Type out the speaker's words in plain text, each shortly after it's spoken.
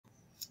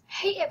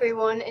Hey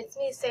everyone, it's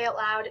me, Say It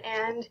Loud,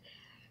 and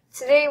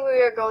today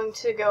we are going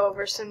to go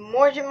over some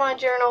more Jamaa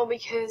Journal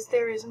because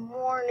there is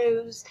more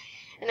news,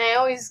 and I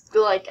always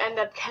end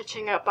up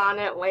catching up on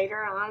it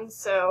later on,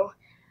 so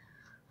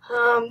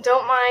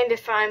don't mind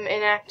if I'm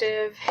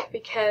inactive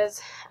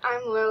because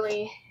I'm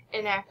literally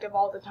inactive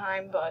all the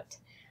time, but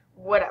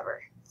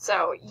whatever.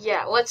 So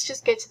yeah, let's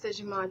just get to the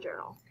Jamaa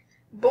Journal.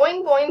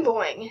 Boing, boing,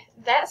 boing.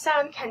 That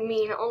sound can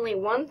mean only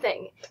one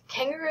thing.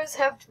 Kangaroos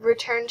have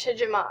returned to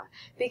Jamaa.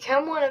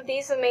 Become one of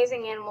these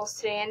amazing animals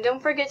today, and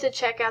don't forget to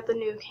check out the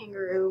new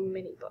kangaroo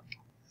mini book.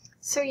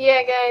 So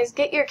yeah, guys,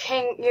 get your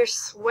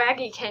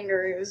swaggy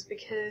kangaroos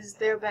because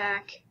they're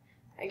back,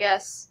 I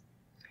guess.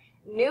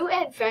 New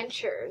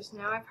adventures.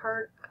 Now I've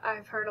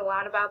heard a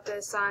lot about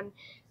this on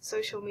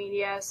social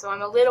media, so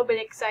I'm a little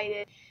bit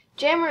excited.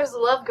 Jammers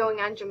love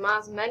going on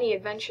Jamaa's many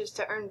adventures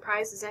to earn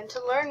prizes and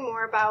to learn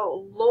more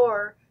about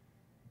lore,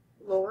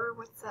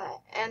 what's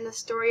that? And the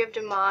story of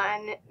Jamaa,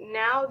 and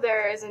now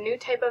there is a new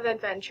type of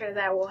adventure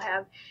that will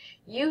have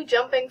you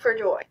jumping for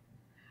joy.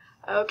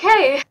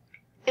 Okay,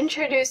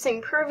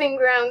 introducing Proving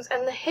Grounds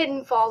and the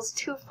Hidden Falls,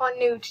 two fun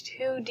new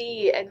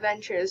 2D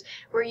adventures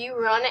where you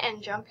run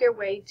and jump your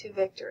way to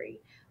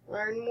victory.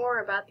 Learn more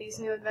about these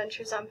new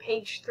adventures on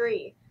page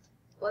 3.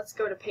 Let's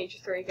go to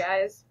page 3,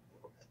 guys.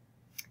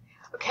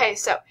 Okay,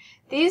 so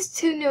these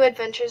two new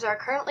adventures are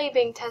currently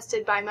being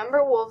tested by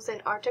member wolves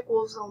and Arctic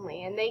wolves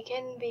only, and they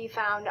can be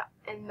found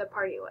in the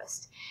party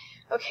list.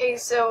 Okay,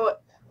 so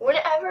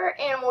whenever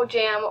Animal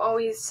Jam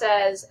always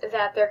says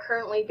that they're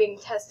currently being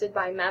tested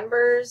by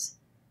members,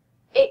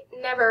 it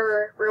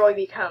never really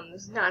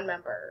becomes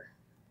non-member.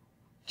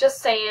 Just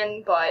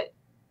saying, but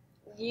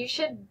you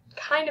should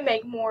kind of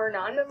make more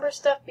non-member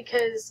stuff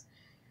because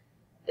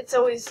it's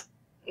always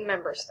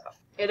member stuff.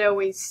 It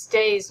always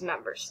stays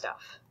member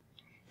stuff.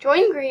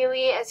 Join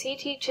Greeley as he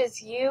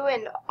teaches you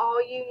and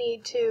all you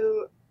need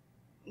to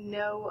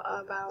know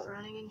about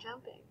running and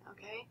jumping,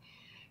 okay?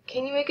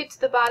 Can you make it to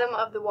the bottom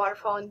of the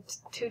waterfall and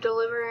to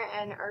deliver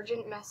an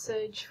urgent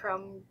message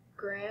from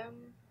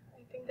Graham?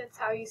 I think that's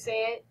how you say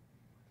it.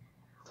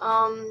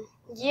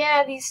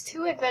 Yeah, these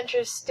two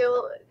adventures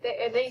still,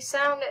 they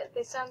sound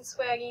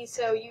swaggy,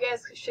 so you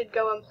guys should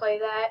go and play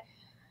that.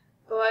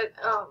 But,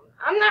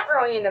 I'm not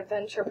really an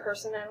adventure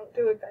person. I don't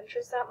do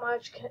adventures that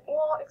much.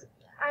 Well,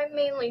 I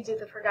mainly do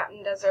the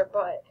Forgotten Desert,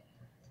 but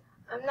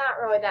I'm not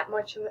really that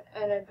much of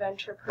an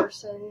adventure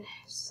person,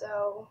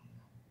 so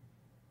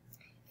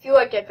if you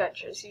like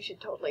adventures, you should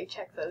totally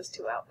check those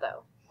two out,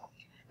 though.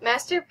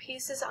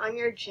 Masterpieces on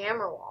your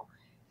jammer wall.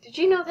 Did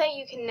you know that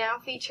you can now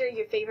feature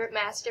your favorite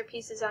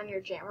masterpieces on your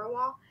jammer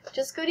wall?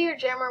 Just go to your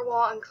jammer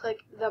wall and click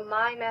the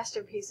My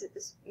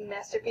Masterpieces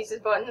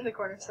button in the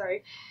corner,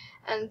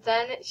 and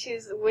then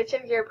choose which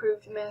of your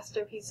approved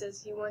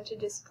masterpieces you want to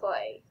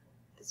display.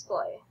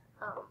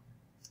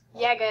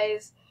 Yeah,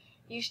 guys,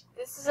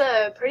 this is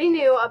a pretty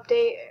new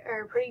update,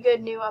 or a pretty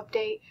good new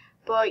update,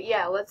 but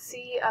yeah, let's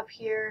see up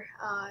here,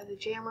 the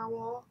jammer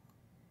wall.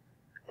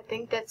 I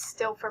think that's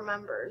still for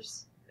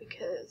members,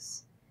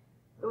 because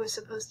it was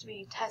supposed to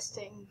be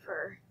testing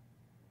for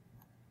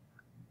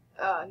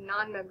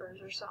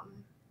non-members or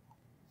something.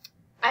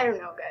 I don't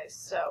know, guys,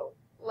 so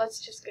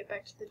let's just get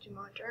back to the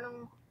Jamaa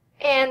Journal.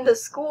 And the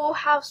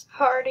schoolhouse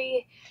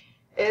party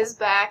is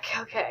back.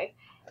 Okay.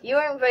 You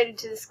are invited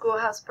to the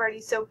schoolhouse party,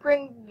 so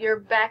bring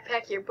your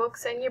backpack, your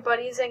books, and your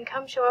buddies, and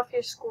come show off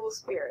your school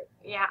spirit.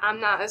 Yeah,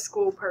 I'm not a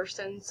school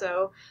person,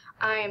 so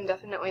I am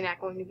definitely not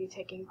going to be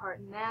taking part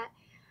in that.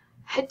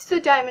 Head to the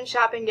diamond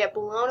shop and get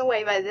blown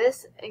away by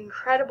this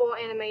incredible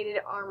animated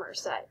armor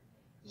set.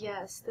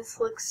 Yes, this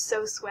looks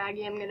so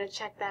swaggy. I'm going to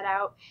check that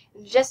out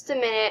in just a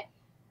minute.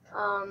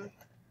 And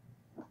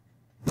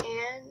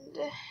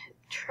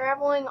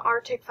traveling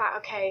Arctic fire.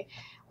 Okay.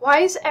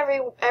 Why is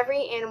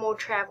every animal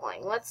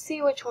traveling? Let's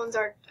see which ones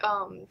are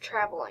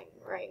traveling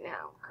right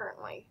now,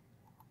 currently.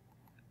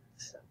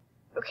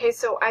 Okay,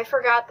 so I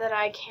forgot that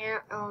I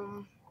can't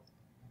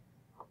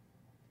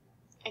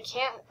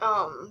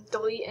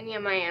delete any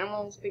of my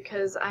animals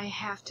because I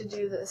have to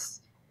do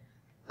this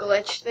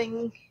glitch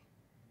thing,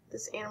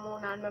 this animal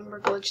non-member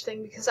glitch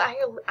thing, because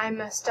I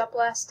messed up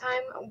last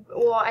time.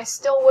 Well, I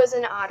still was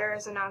an otter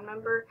as a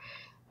non-member,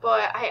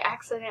 but I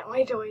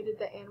accidentally deleted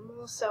the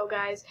animal. So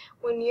guys,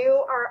 when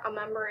you are a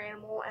member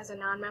animal as a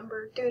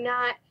non-member, do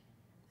not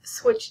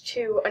switch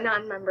to a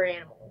non-member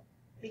animal,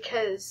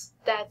 because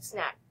that's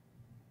not,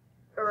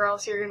 or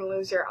else you're going to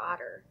lose your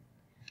otter,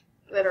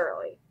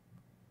 literally.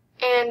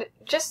 And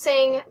just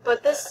saying,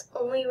 but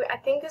I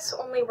think this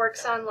only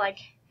works on like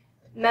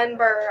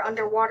member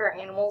underwater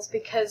animals,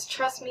 because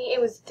trust me,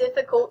 it was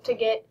difficult to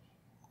get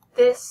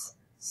this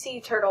sea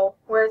turtle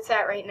where it's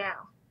at right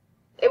now.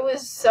 It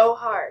was so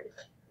hard.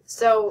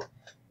 So,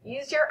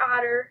 use your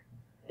otter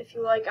if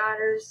you like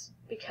otters,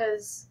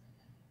 because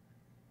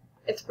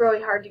it's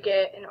really hard to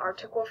get an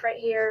Arctic wolf right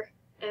here,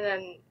 and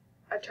then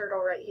a turtle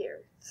right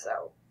here.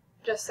 So,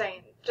 just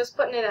saying. Just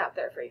putting it out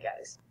there for you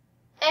guys.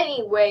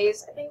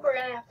 Anyways, I think we're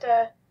gonna have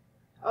to...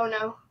 Oh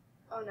no,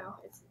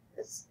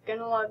 it's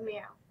gonna log me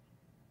out.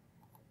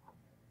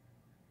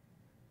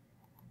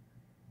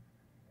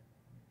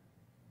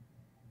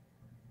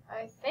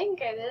 I think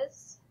it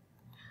is.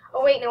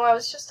 Oh wait, no, I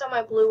was just on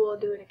my Blue Will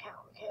Do It account.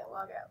 Okay, I'll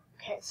log out.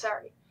 Okay,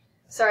 sorry.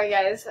 Sorry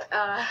guys,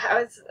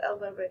 I was a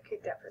little bit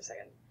kicked out for a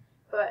second.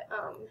 But,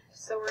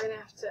 so we're gonna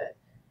have to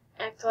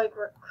act like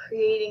we're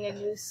creating a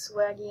new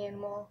swaggy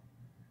animal.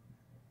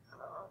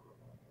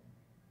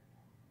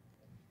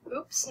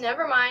 Oops,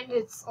 never mind,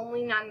 it's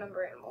only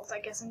non-member animals. I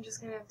guess I'm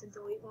just gonna have to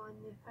delete one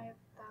if I have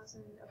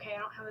 1,000. Okay, I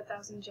don't have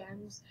 1,000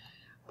 gems.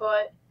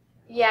 But,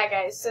 yeah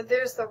guys, so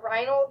there's the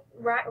rhino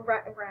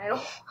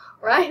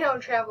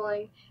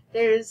traveling,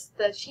 there's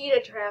the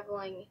cheetah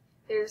traveling,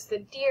 there's the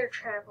deer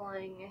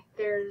traveling,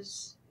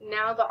 there's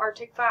now the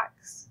Arctic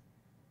fox.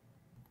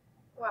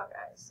 Wow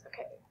guys,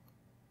 okay.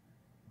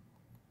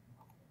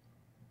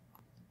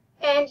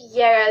 And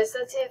yeah guys,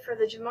 that's it for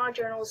the Jamaa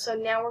journal. So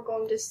now we're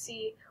going to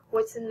see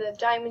what's in the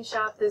diamond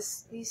shop.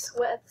 These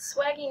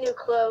swaggy new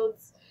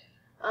clothes.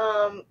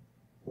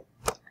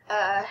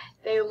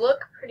 They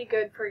look pretty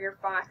good for your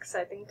fox.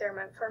 I think they're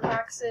meant for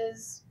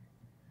foxes.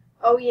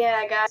 Oh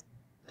yeah guys,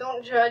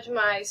 don't judge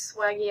my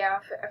swaggy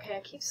outfit. Okay,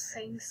 I keep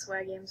saying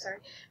swaggy, I'm sorry.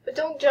 But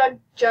don't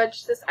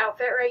judge this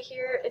outfit right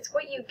here. It's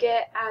what you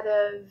get out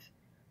of...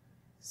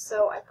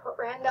 So I put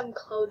random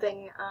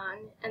clothing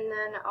on, and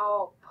then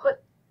I'll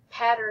put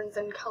patterns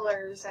and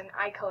colors and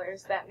eye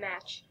colors that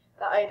match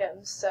the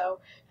items. So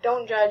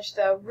don't judge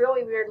the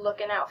really weird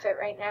looking outfit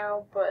right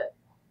now, but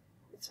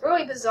it's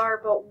really bizarre,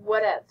 but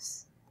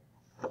whatevs.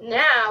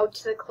 Now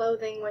to the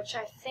clothing, which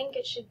I think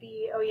it should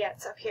be... Oh yeah,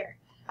 it's up here.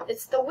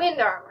 It's the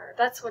wind armor.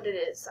 That's what it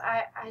is.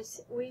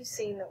 We've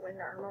seen the wind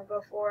armor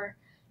before.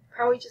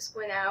 Probably just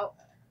went out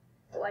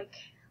like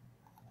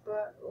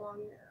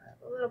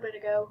a little bit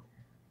ago.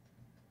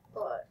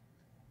 But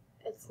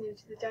it's new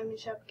to the diamond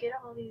shop. Get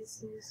all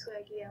these new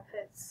swaggy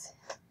outfits.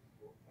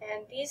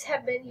 And these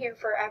have been here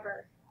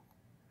forever.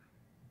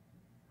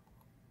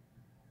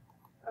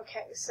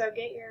 Okay, so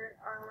get your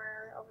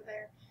armor over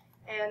there.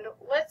 And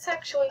let's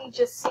actually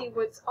just see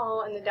what's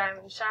all in the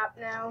diamond shop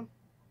now.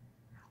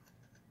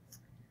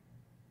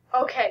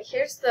 Okay,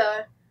 here's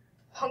the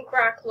punk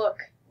rock look,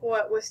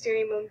 what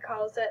Wisteria Moon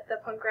calls it, the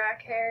punk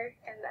rock hair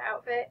and the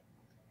outfit.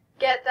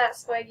 Get that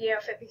swaggy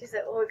outfit because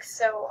it looks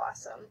so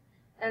awesome.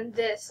 And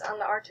this on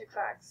the Arctic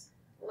fox,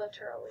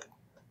 literally.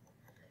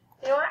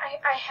 You know what,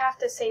 I have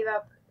to save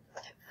up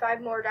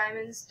 5 more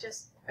diamonds,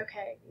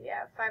 okay,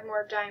 yeah, 5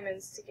 more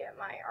diamonds to get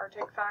my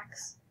Arctic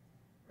fox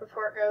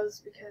before it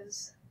goes,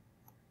 because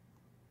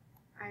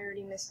I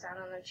already missed out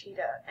on the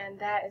cheetah, and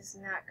that is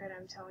not good,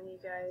 I'm telling you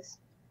guys.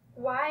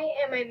 Why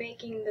am I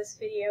making this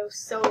video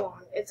so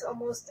long? It's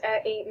almost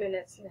at 8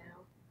 minutes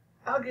now.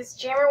 Oh, this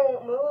jammer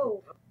won't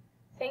move.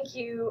 Thank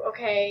you.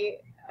 Okay,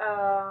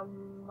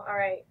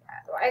 alright.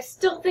 I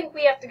still think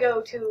we have to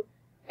go to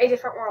a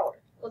different world.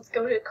 Let's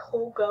go to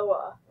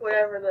Kolgoa,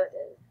 whatever that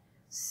is.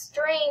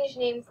 Strange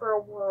name for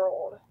a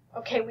world.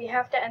 Okay, we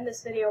have to end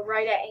this video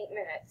right at 8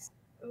 minutes.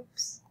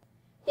 Oops.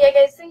 Yeah,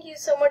 guys, thank you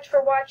so much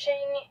for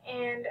watching,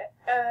 and,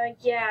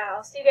 yeah,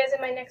 I'll see you guys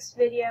in my next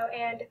video,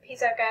 and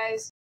peace out, guys.